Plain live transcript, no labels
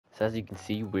So as you can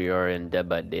see, we are in Dead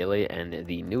by Daylight, and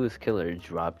the newest killer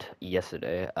dropped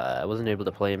yesterday. I wasn't able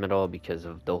to play him at all because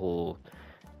of the whole,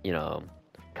 you know,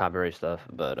 copyright stuff,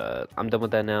 but I'm done with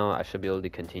that now. I should be able to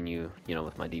continue,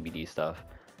 with my DVD stuff.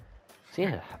 So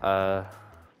yeah,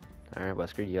 alright,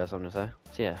 Wesker, you have something to say?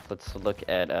 So yeah, let's look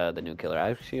at the new killer.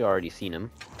 I've actually already seen him.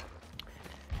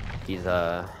 He's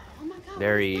Oh my God,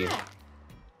 very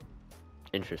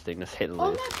interesting to say the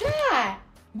least. Oh my God!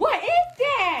 What is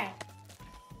that?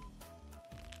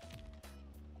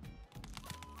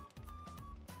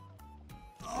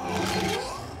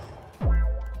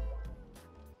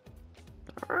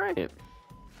 Alright.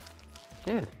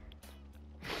 Yeah.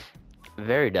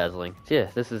 Very dazzling. So yeah,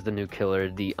 this is the new killer,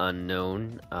 the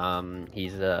Unknown.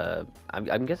 He's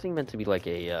I'm guessing meant to be like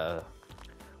a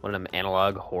one of them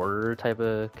analog horror type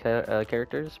of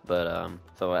characters, but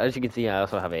so as you can see, I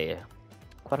also have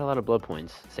quite a lot of blood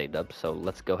points saved up. So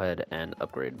let's go ahead and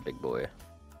upgrade Big Boy.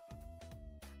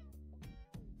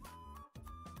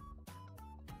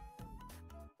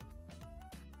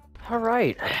 All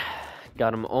right,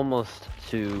 got him almost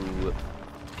to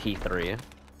P3.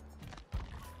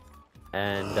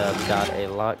 And we got a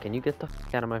lot. Can you get the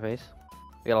f out of my face?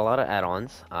 We got a lot of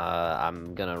add-ons.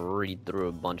 I'm gonna read through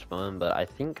a bunch of them, but I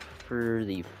think for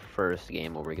the first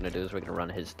game, what we're gonna do is we're gonna run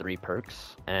his 3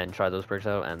 perks and try those perks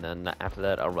out, and then after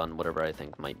that, I'll run whatever I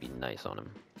think might be nice on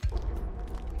him.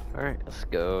 All right, let's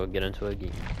go get into a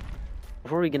game.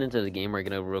 Before we get into the game, we're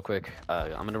gonna real quick.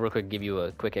 I'm gonna real quick give you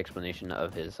a quick explanation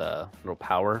of his little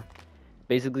power.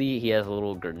 Basically, he has a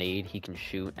little grenade he can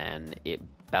shoot, and it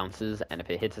bounces, and if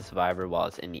it hits a survivor while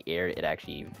it's in the air, it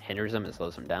actually hinders them and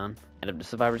slows them down. And if the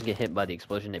survivors get hit by the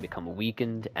explosion, they become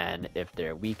weakened, and if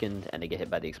they're weakened and they get hit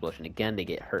by the explosion again, they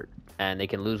get hurt. And they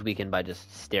can lose weakened by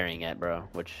just staring at bro,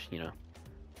 which,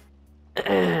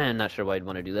 not sure why I'd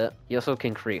want to do that. He also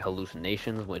can create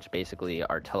hallucinations, which basically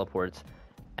are teleports,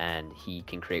 and he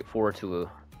can create 4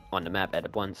 on the map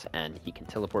at once, and he can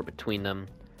teleport between them.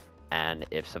 And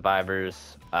if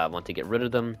survivors want to get rid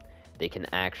of them, they can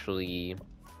actually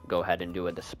go ahead and do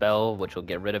a dispel, which will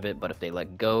get rid of it, but if they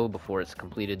let go before it's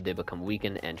completed, they become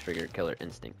weakened and trigger killer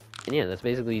instinct. And yeah, that's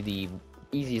basically the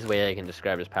easiest way I can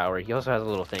describe his power. He also has a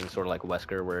little thing sort of like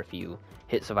Wesker, where if you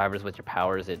hit survivors with your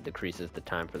powers, it decreases the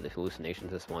time for the hallucinations.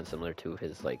 This one similar to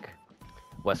his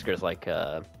Wesker's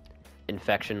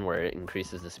infection, where it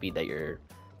increases the speed that your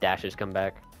dashes come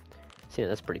back. So yeah,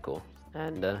 that's pretty cool.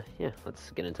 And yeah,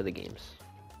 let's get into the games.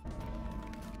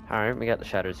 Alright, we got the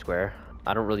Shattered Square.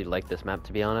 I don't really like this map,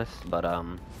 to be honest, but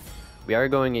we are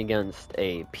going against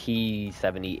a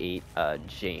P78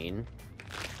 Jane.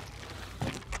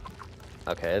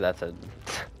 Okay, that's a...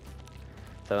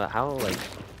 So how,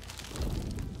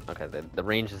 okay, the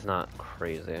range is not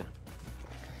crazy.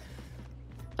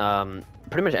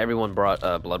 Pretty much everyone brought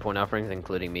blood point offerings,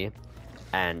 including me.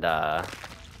 And, oh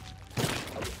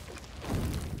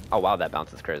wow, that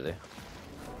bounce is crazy.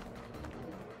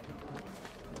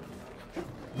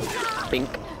 Bink.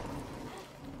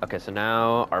 Okay, so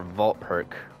now our vault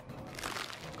perk.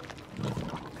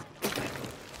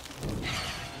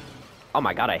 Oh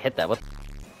my god, I hit that. What?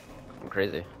 I'm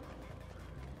crazy.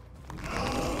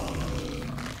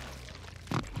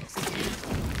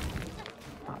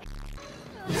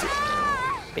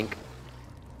 Bink.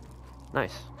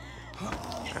 Nice.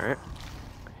 Alright.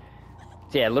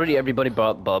 So yeah, literally everybody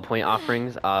bought blood point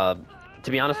offerings. To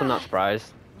be honest, I'm not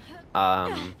surprised.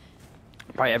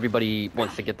 Probably everybody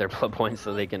wants to get their blood points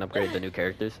so they can upgrade the new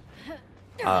characters.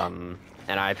 And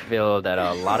I feel that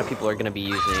a lot of people are going to be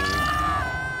using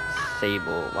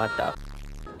Sable. What the?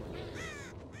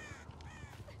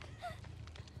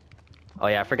 Oh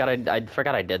yeah, I forgot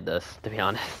I did this, to be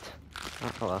honest.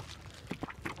 Oh, hello.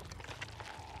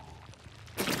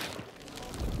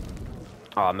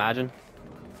 Oh, imagine.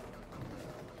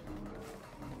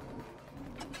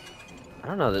 I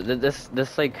don't know, this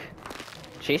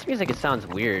chase music, it sounds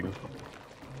weird.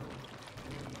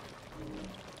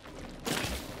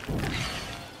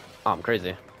 Oh, I'm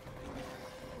crazy.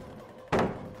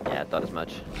 Yeah, I thought as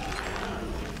much.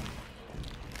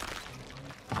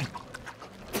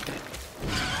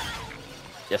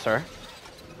 Yes, sir.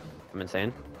 I'm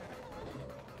insane.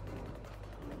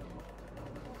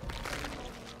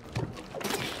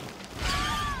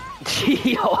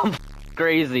 Yo, I'm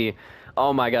crazy.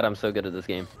 Oh my god, I'm so good at this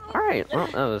game. Alright, well,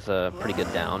 that was a pretty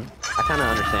good down. I kind of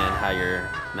understand how you're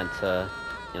meant to,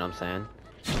 you know what I'm saying?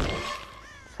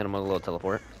 Let's hit him with a little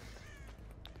teleport.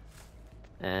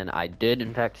 And I did,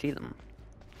 in fact, see them.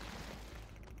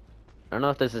 I don't know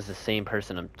if this is the same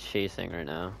person I'm chasing right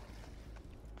now.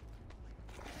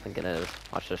 I think it is.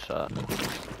 Watch this shot.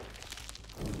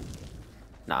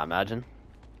 Nah, imagine.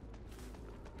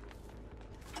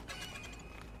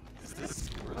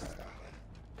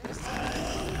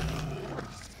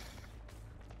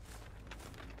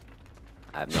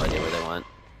 I have no idea where they went.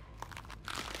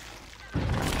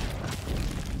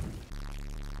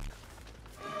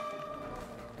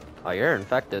 Oh, you're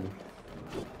infected.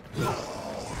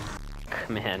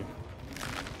 Man.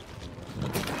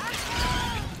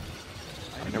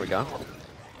 There we go.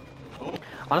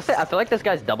 Honestly, I feel like this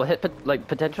guy's double hit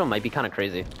potential might be kind of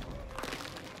crazy.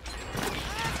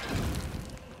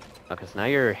 Okay, so now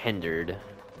you're hindered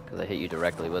because I hit you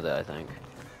directly with it, I think.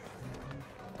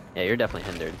 Yeah, you're definitely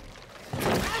hindered.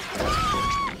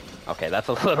 Okay, that's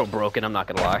a little broken, I'm not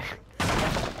gonna lie.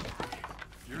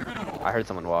 I heard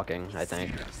someone walking, I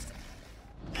think.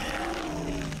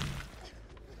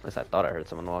 At least I thought I heard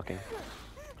someone walking.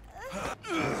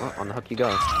 Oh, on the hook you go.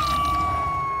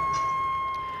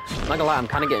 I'm not gonna lie, I'm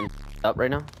kind of getting up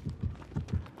right now.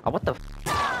 Oh, what the f?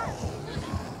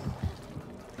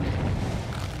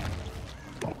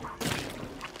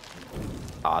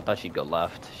 Oh, I thought she'd go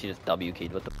left. She just W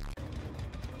keyed. What the f?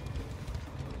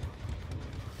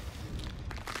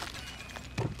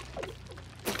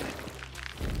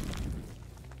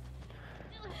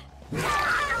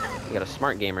 You got a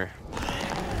smart gamer.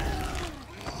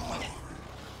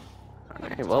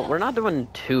 Okay, well, we're not doing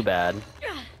too bad.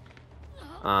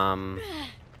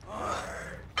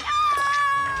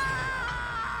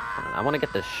 I want to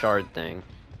get this shard thing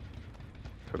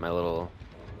for my little...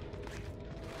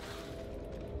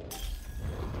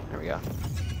 There we go.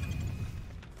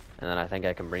 And then I think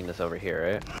I can bring this over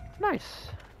here, right? Nice.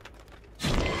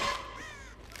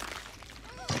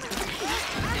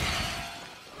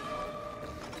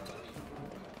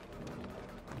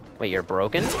 Wait, you're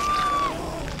broken?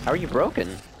 How are you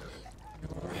broken?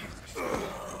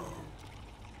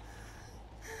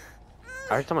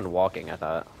 I heard someone walking, I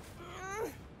thought.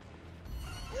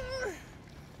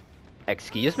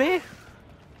 Excuse me?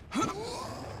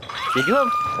 Did you have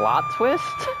plot twist?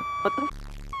 What the f?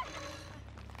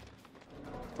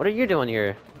 What are you doing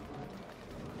here?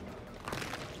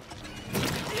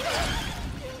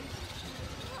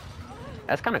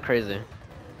 That's kind of crazy.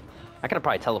 I could have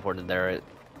probably teleported there, right?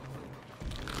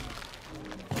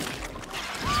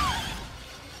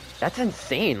 That's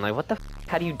insane. Like, what the f?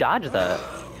 How do you dodge that?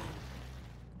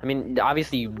 I mean,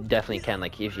 obviously you definitely can.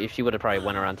 Like, if she would have probably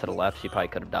went around to the left, she probably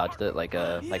could have dodged it, like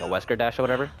a Wesker dash or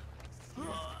whatever.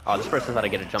 Oh, this person's about to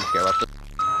get a jump scare. Watch this.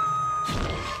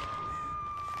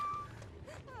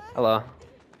 Hello.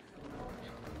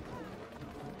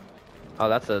 Oh,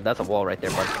 that's a wall right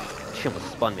there, bud. She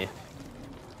almost spun me.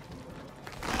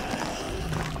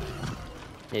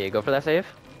 Yeah, you go for that save.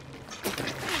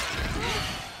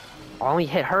 I only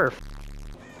hit her.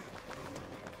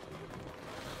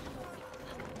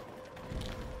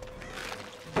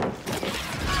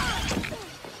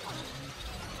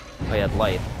 Oh, you had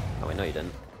light. Oh, wait, no, you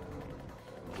didn't.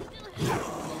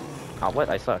 Oh, what?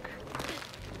 I suck.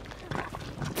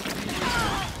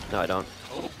 No, I don't.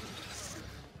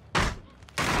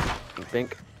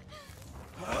 Bink.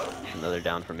 Another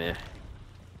down for me.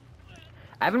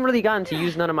 I haven't really gotten to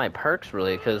use none of my perks,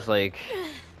 really, because, like,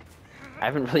 I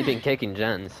haven't really been kicking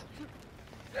gens.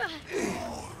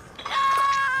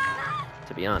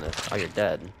 To be honest. Oh, you're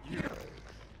dead.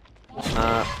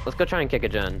 Let's go try and kick a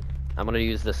gen. I'm gonna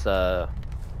use this, I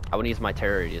wanna use my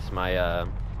terror radius, my, oh,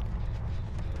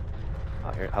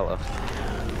 here, hello.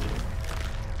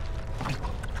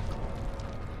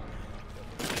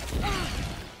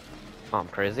 Oh, I'm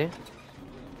crazy.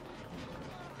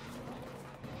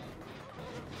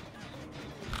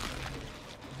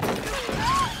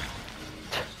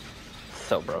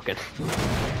 So broken.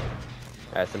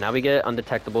 Alright, so now we get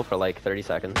undetectable for like 30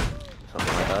 seconds.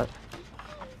 Something like that.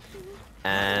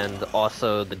 And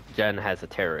also the gen has a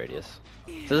terror radius.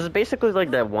 So this is basically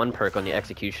like that one perk on the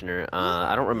Executioner.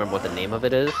 I don't remember what the name of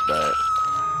it is, but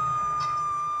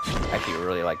I actually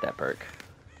really like that perk.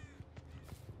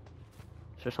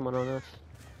 Is there someone on this?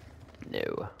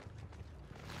 No.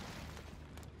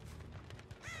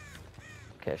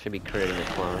 Okay, I should be creating a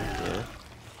clone, yeah.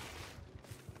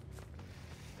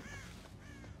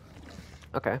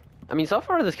 Okay. I mean, so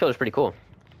far this kill is pretty cool.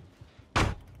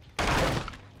 Alright,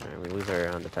 we lose our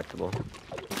undetectable.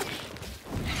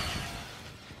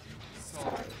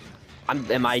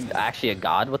 Am I actually a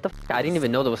god? What the f? I didn't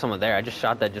even know there was someone there. I just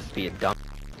shot that just to be a dumb.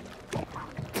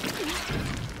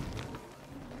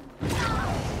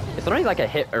 It's only like a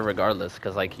hit regardless,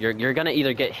 because like you're gonna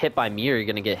either get hit by me or you're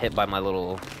gonna get hit by my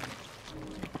little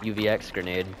UVX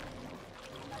grenade.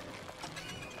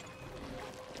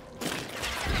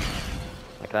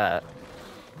 Like that.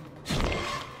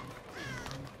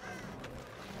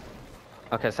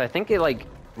 Okay, so I think it like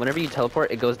Whenever you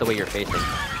teleport, it goes the way you're facing.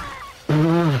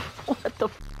 What the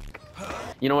f?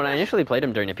 You know, when I initially played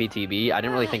him during the PTB, I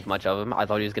didn't really think much of him. I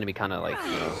thought he was gonna be kind of like,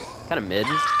 you know, kind of mid.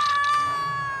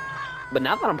 But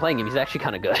now that I'm playing him, he's actually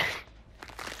kind of good.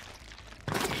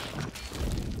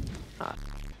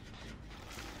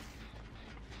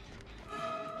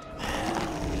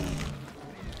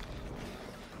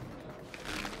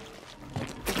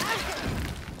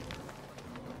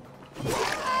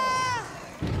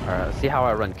 Alright, let's see how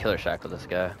I run Killer Shack with this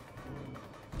guy.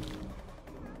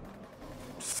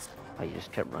 Oh, you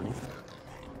just kept running?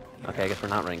 Okay, I guess we're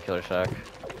not running Killer Shack.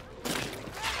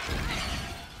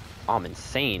 Oh, I'm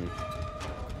insane.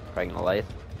 Dragging a light.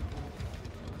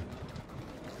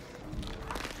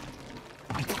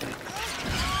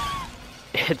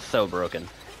 It's so broken.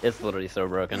 It's literally so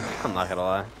broken. I'm not gonna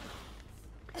lie.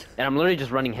 And I'm literally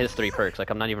just running his 3 perks. Like,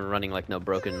 I'm not even running, like, no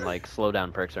broken, like,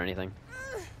 slowdown perks or anything.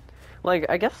 Like,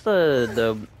 I guess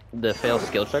the fail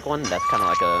skill check one, that's kind of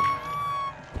like a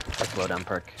slowdown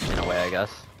perk, in a way, I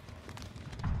guess.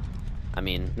 I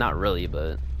mean, not really,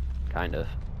 but kind of.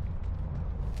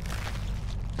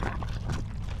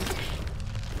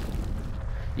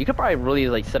 You could probably really,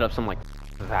 like, set up some, like,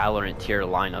 Valorant tier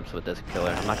lineups with this killer,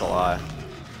 I'm not gonna lie.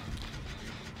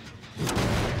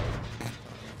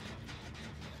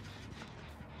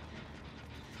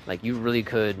 Like, you really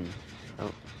could...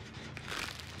 Oh.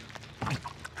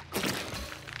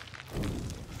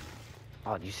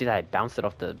 Oh, did you see that? I bounced it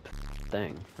off the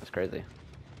thing. That's crazy.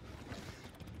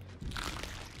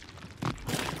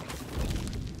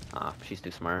 Ah, she's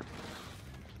too smart.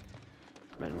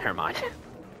 Never mind.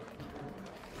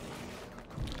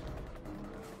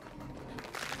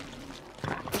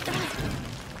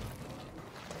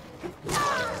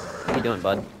 What are you doing,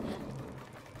 bud?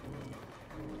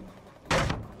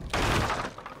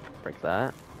 Break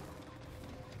that.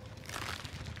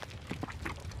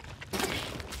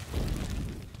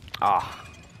 Ah,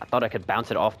 I thought I could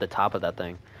bounce it off the top of that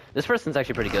thing. This person's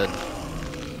actually pretty good.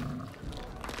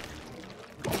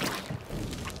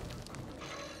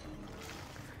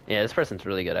 Yeah, this person's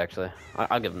really good, actually.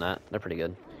 I'll give them that. They're pretty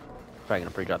good. Probably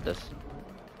gonna pre-drop this.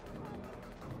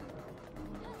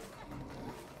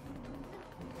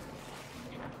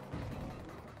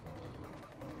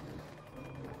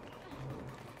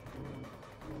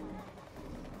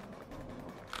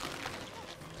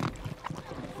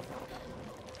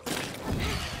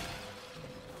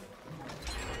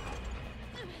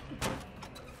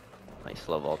 Nice,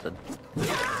 slow vaulted.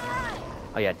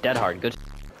 Oh yeah, dead hard. Good.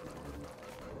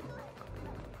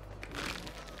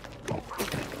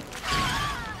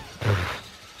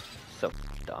 So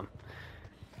dumb.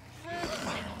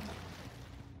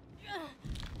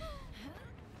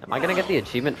 Am I gonna get the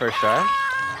achievement first try?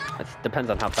 It depends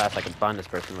on how fast I can find this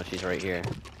person when she's right here.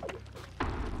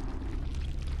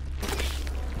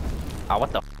 Oh,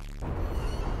 what the?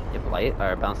 You have light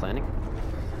or bounce landing?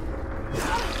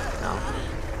 No.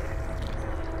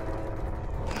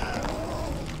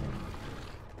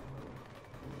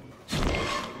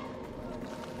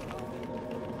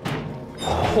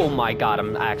 Oh my god,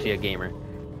 I'm actually a gamer.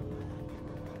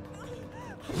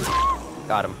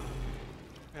 Got him.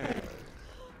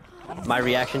 My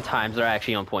reaction times are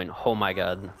actually on point. Oh my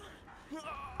god.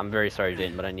 I'm very sorry,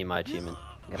 Jane, but I need my achievement.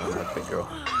 Get on that big girl.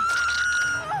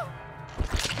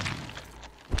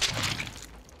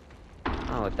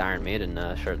 Oh, look, the Iron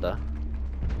Maiden shirt, though.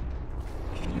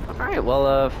 Alright,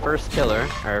 well, first killer,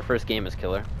 or first game is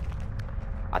killer.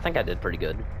 I think I did pretty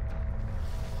good.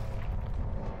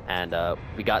 And,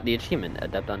 we got the achievement,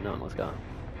 Adept Unknown, let's go.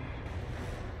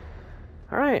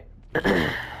 Alright.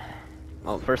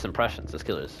 Well, first impressions, this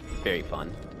killer is very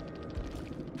fun.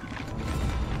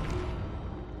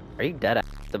 Are you dead?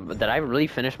 Did I really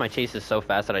finish my chases so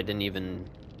fast that I didn't even...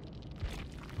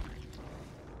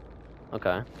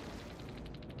 Okay.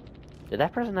 Did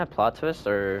that person have plot twist,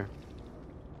 or...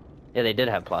 Yeah, they did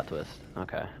have plot twist.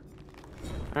 Okay.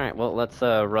 Alright, well, let's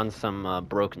run some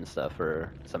broken stuff,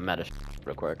 or some meta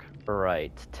real quick.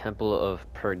 Alright, Temple of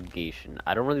Purgation.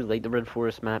 I don't really like the Red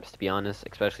Forest maps, to be honest,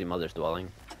 especially Mother's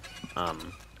Dwelling. I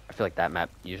feel like that map,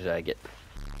 usually I get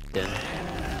in.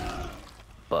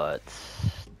 But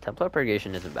Temple of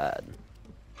Purgation isn't bad.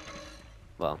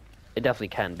 Well, it definitely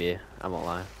can be, I won't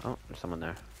lie. Oh, there's someone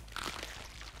there.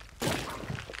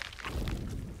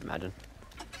 Imagine.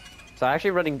 So I'm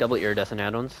actually running double iridescent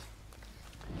add-ons.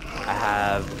 I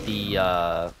have the,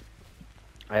 I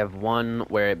have one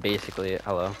where it basically,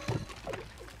 hello.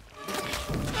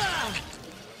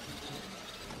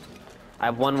 I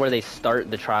have one where they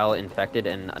start the trial infected,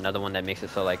 and another one that makes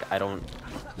it so, like, I don't...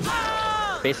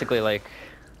 Basically, like...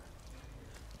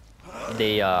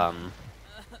 They,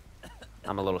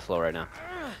 I'm a little slow right now.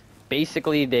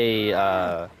 Basically, they,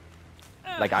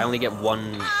 like, I only get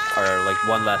one, or, like,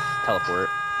 one less teleport,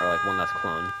 or, like, one less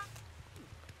clone.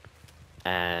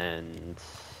 And...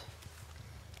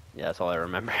 yeah, that's all I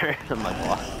remember. I'm like,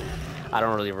 well, I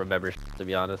don't really remember, to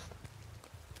be honest.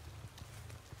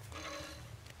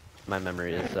 My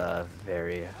memory is,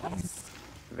 very,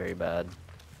 very bad.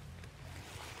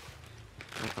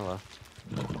 Oh, well.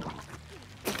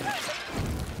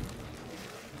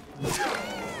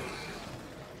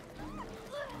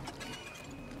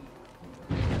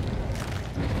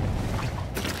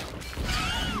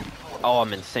 Oh,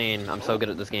 I'm insane. I'm so good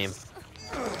at this game.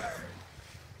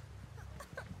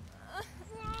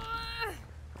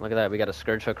 Look at that. We got a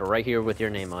Scourge Hook right here with your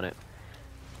name on it.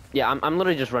 Yeah, I'm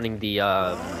literally just running the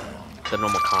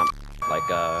normal comp. Like,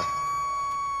 oh,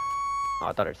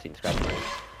 I thought I'd seen scratch marks.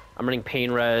 I'm running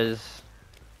Pain Res,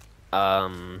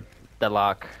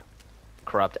 Deadlock,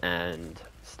 Corrupt, and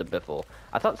Stabiffle.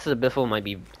 I thought Stabiffle might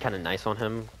be kind of nice on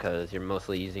him, because you're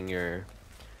mostly using your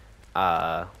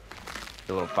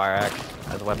little fire axe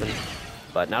as a weapon.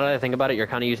 But now that I think about it, you're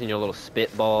kind of using your little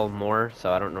spitball more,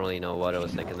 so I don't really know what I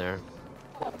was thinking there.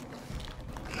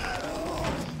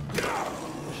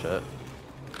 Shit.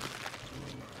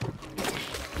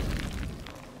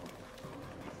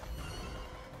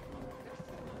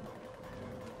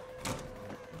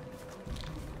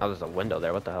 Oh, there's a window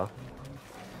there, what the hell?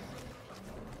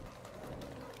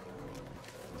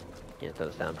 Can't throw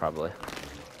this down, probably.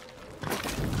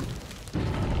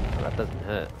 Oh, that doesn't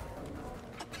hit.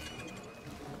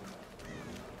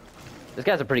 This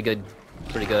guy's a pretty good.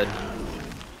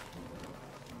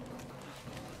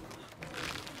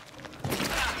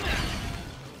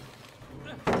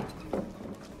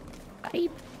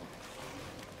 Pipe.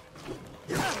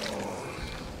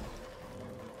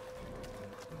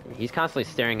 He's constantly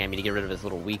staring at me to get rid of his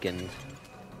little weakened.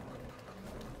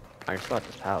 Oh, you're still at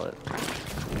this pallet.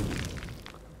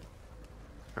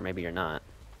 Or maybe you're not.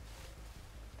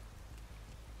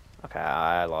 Okay,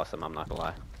 I lost him, I'm not gonna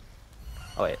lie.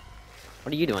 Oh wait.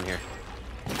 What are you doing here?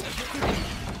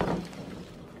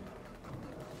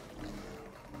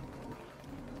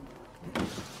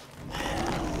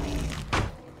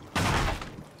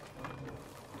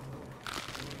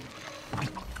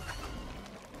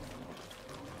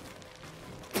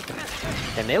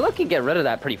 And they can get rid of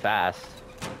that pretty fast.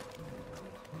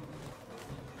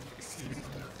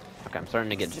 Okay, I'm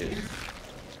starting to get juice.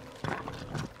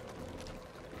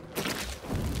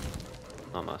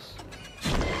 Almost.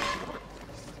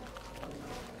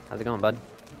 How's it going, bud?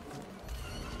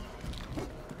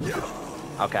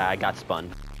 Okay, I got spun.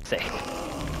 Sick.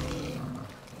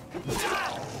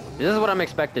 This is what I'm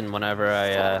expecting whenever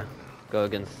I go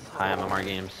against high MMR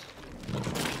games.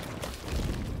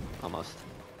 Almost.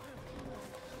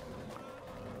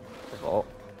 Vault.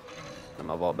 Get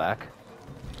my vault back.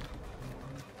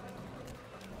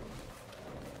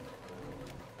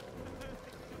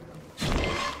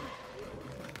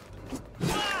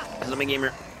 Let me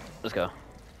gamer. Let's go.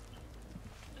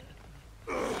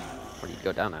 Where do you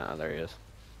go down at? Oh, there he is.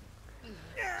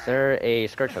 Is there a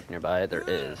Scourge Hook nearby? There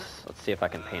is. Let's see if I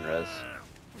can pain res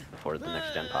before the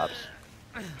next gen pops.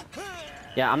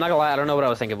 Yeah, I'm not gonna lie, I don't know what I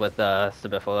was thinking with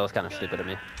Stabiffle. That was kind of stupid of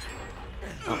me.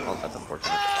 Oh, that's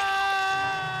unfortunate.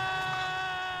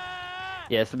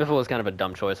 Yeah, Stabiffle was kind of a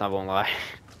dumb choice, I won't lie.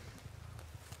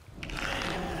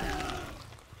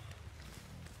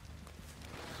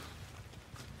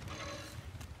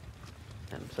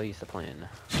 I'm so used to playing.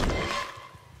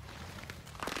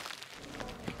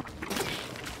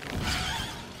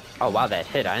 Oh wow, that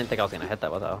hit. I didn't think I was gonna hit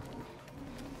that, what the hell?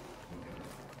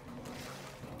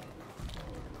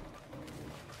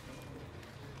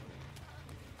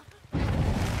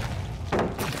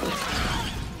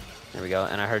 There we go,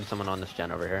 and I heard someone on this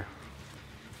gen over here.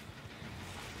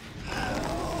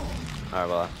 Alright,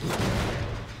 well,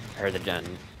 I heard the gen.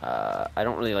 I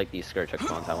don't really like these Scourge Hook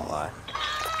spawns, I won't lie.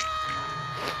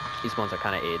 These spawns are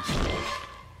kind of AIDS.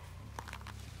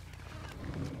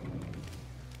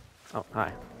 Oh,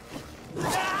 hi.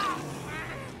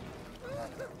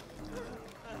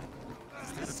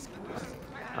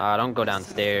 Don't go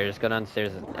downstairs. Go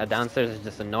downstairs. Downstairs is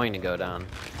just annoying to go down.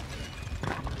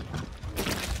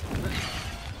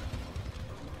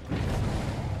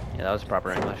 Yeah, that was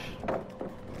proper English.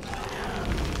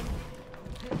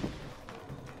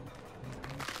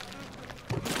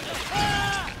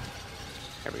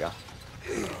 There we go.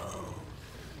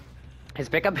 His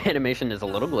pickup animation is a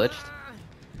little glitched.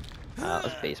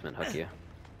 Let's basement hook you.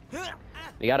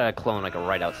 We got a clone like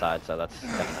right outside, so that's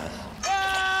kind of nice.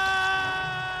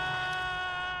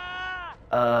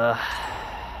 That's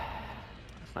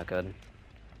not good.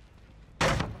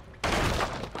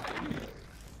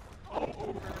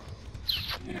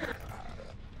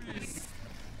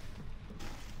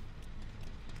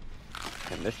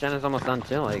 And this gen is almost done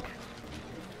too, like.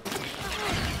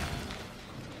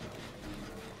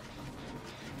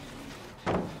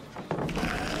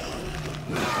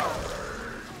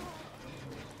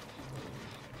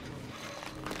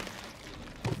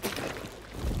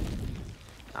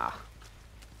 Ah.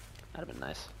 That'd have been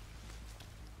nice.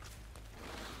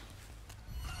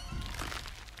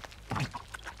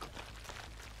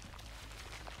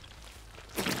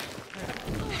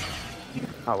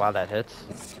 Oh wow, that hits.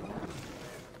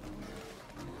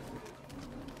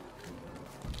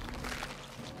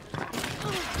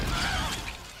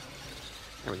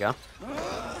 There we go.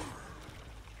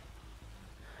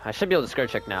 I should be able to skirt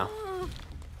check now.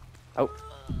 Oh,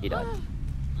 he died.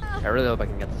 I really hope I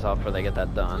can get this off before they get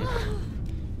that done.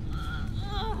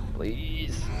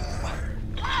 Please.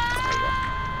 There we go.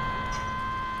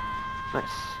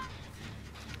 Nice.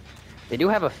 They do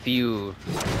have a few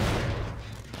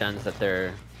gens that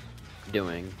they're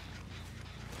doing.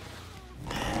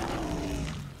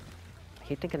 I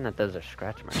keep thinking that those are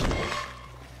scratch marks.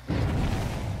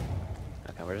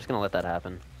 Okay, we're just gonna let that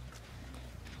happen.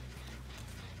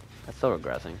 That's still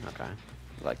regressing. Okay,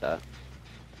 like that.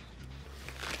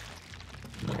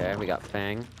 Okay, we got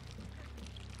Fang.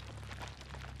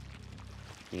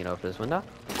 You can open this window.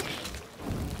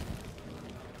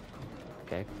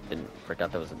 Okay,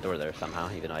 forgot there was a door there somehow,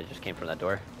 even though I just came from that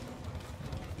door.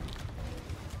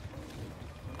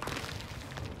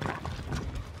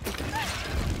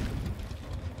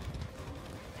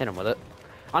 Hit him with it.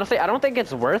 Honestly, I don't think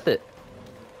it's worth it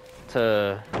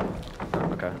to...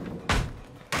 Okay.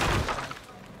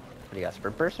 What do you got,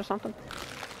 sprint burst or something?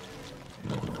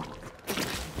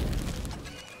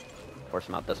 Force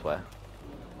him out this way.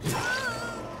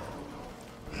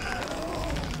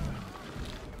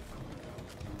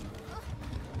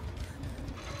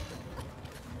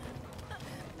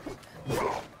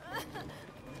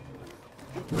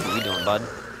 What are you doing, bud?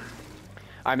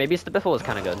 Alright, maybe Stabiffle was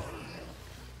kind of good.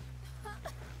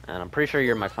 And I'm pretty sure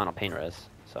you're my final pain res,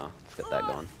 so let's get that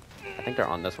going. I think they're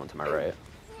on this one to my right.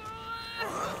 There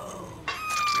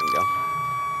we go.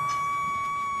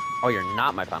 Oh, you're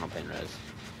not my final pain res.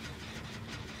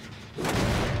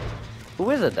 Who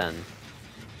is it then?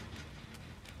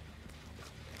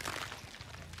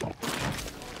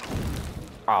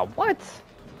 Oh, what?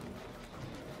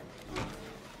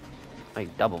 I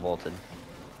double vaulted.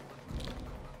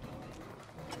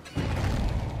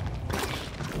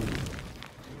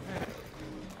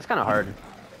 It's kind of hard.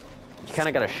 You kind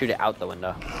of gotta shoot it out the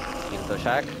window. Into the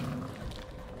shack.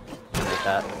 Like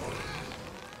that.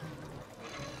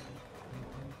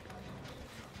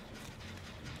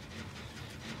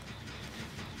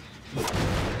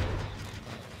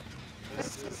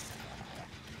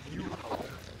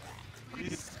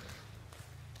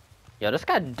 Yo, this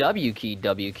guy W keyed.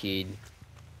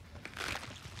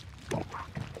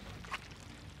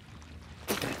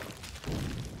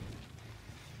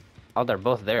 Oh, they're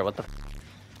both there. What the f?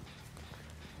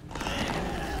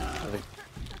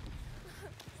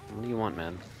 What do you want,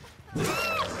 man?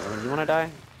 You wanna die?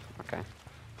 Okay.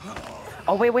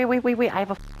 Oh, wait. I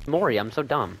have a Mori. I'm so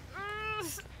dumb.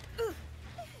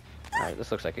 Alright,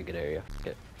 this looks like a good area.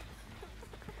 Get.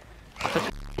 I'm such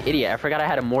an idiot. I forgot I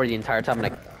had a Mori the entire time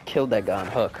and I killed that guy on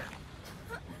hook.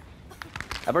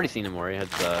 I've already seen a Mori.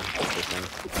 It's, this thing.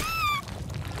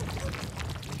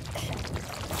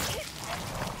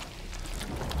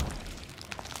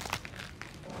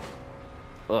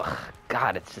 Ugh,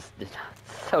 God, it's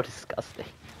so disgusting.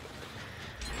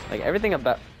 Like, everything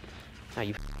about... Oh,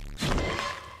 you...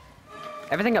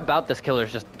 Everything about this killer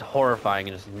is just horrifying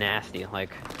and just nasty,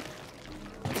 like...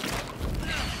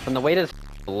 From the way this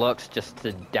looks,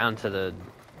 down to the...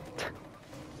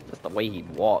 Just the way he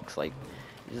walks, like...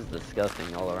 He's just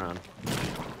disgusting all around.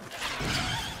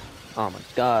 Oh my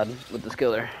God, with this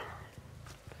killer.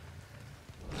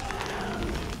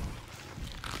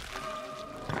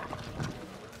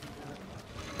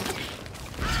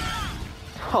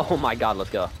 Oh my God, let's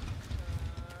go.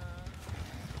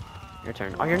 Your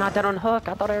turn. Oh, you're not dead on hook.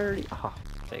 I thought I already... Oh,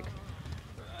 sake.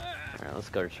 Alright, let's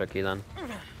go to Chucky then.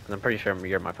 I'm pretty sure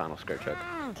you're my final skirt Chuck.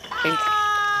 Pink.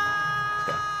 Let's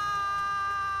go.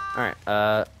 Alright,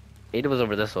 Ada was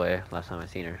over this way last time I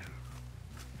seen her.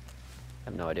 I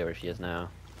have no idea where she is now.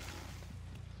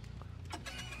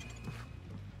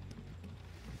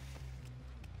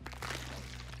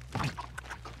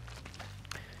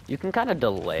 You can kind of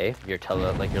delay your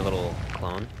your little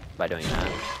clone by doing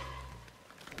that.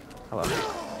 Hello.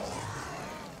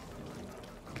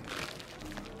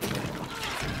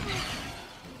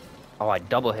 Oh, I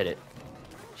double hit it.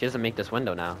 She doesn't make this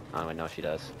window now. Oh, I know she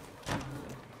does.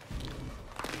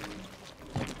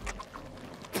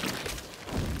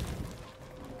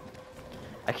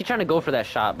 I keep trying to go for that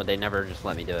shot, but they never just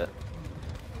let me do it.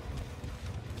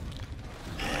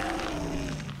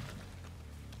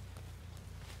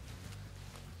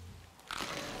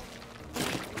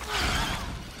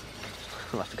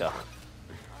 Let's go.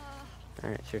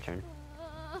 Alright, it's your turn.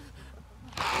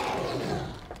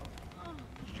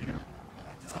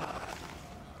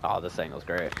 Oh, this angle's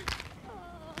great.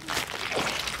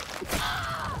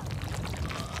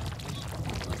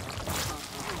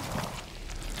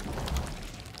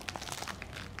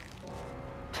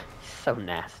 So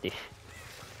nasty.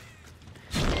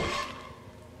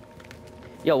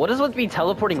 Yo, what is with me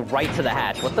teleporting right to the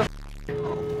hatch? What the f?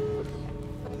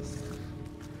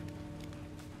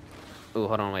 Ooh,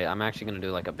 hold on, wait. I'm actually gonna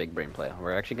do like a big brain play.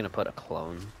 We're actually gonna put a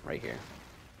clone right here.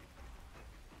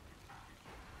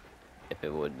 If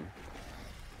it would...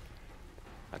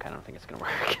 Okay, I don't think it's gonna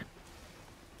work.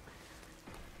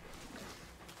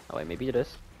 Oh wait, maybe it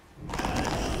is.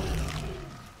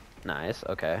 Nice,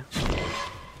 okay.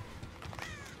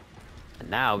 And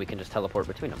now we can just teleport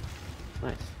between them.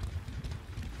 Nice.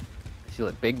 See,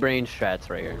 look, big brain strats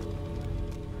right here.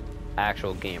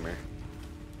 Actual gamer.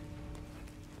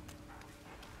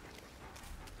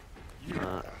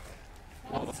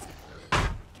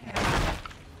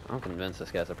 I'm convinced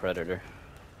this guy's a predator.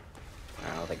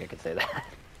 I don't think I could say that.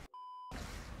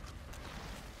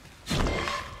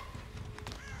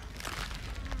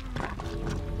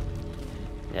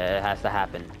 Yeah, it has to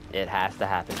happen. It has to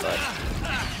happen, bud.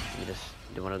 You just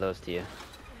do one of those to you.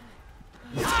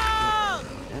 Yeah,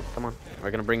 come on.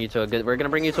 We're gonna bring you to a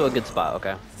good spot,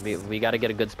 okay? We gotta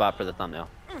get a good spot for the thumbnail.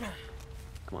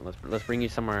 Come on, let's bring you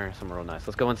somewhere real nice.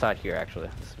 Let's go inside here actually.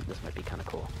 This might be kinda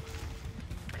cool.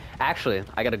 Actually,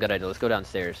 I got a good idea. Let's go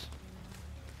downstairs.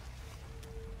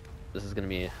 This is gonna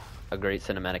be a great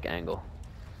cinematic angle.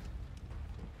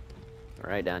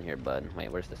 Right down here, bud.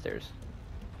 Wait, where's the stairs?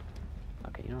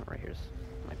 Okay, you know what? Right here's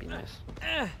might be nice.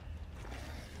 Alright,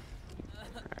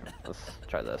 let's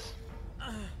try this.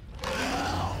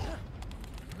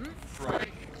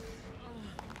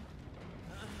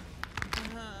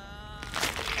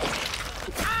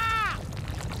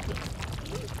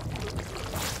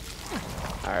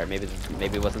 Alright, maybe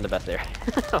it wasn't the best there.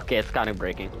 Okay, it's kind of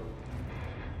breaking.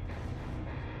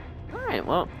 Alright,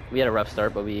 well, we had a rough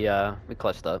start, but we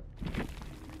clutched up.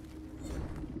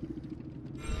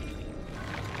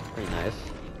 Pretty nice.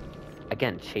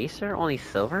 Again, chaser only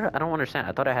silver? I don't understand.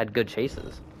 I thought I had good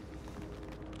chases.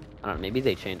 I don't know, maybe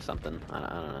they changed something. I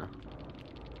don't know.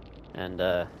 And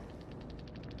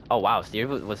oh wow,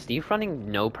 was Steve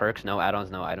running no perks, no add-ons,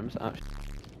 no items? Oh, I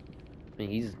mean,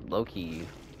 he's low-key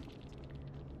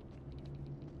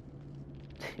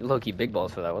low-key big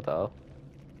balls for that. What the hell?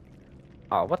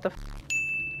 Oh, what the f.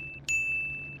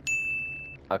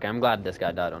 Okay, I'm glad this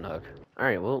guy died on hook.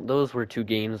 Alright, well, those were 2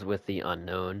 games with the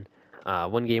unknown.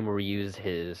 One game where we used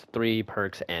his 3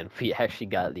 perks and we actually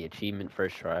got the achievement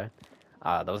first try.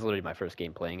 That was literally my first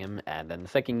game playing him. And then the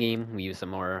second game, we used some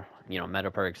more, meta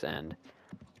perks, and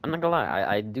I'm not gonna lie,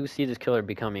 I do see this killer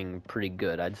becoming pretty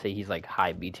good. I'd say he's like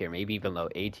high B tier, maybe even low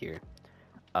A tier.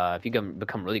 If you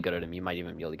become really good at him, you might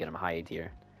even be able to get him high A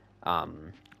tier.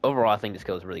 Overall, I think this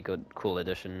killer is a really good, cool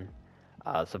addition.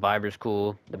 Survivor's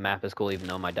cool, the map is cool, even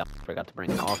though my forgot to bring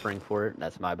an offering for it.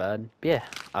 That's my bad. But yeah,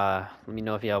 let me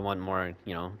know if you have one more,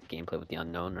 gameplay with the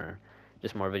unknown, or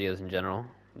just more videos in general.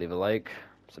 Leave a like,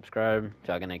 subscribe. If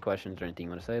y'all got any questions or anything you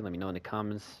want to say, let me know in the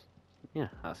comments. Yeah,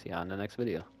 I'll see you on the next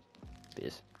video.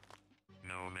 Peace.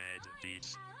 Nomad.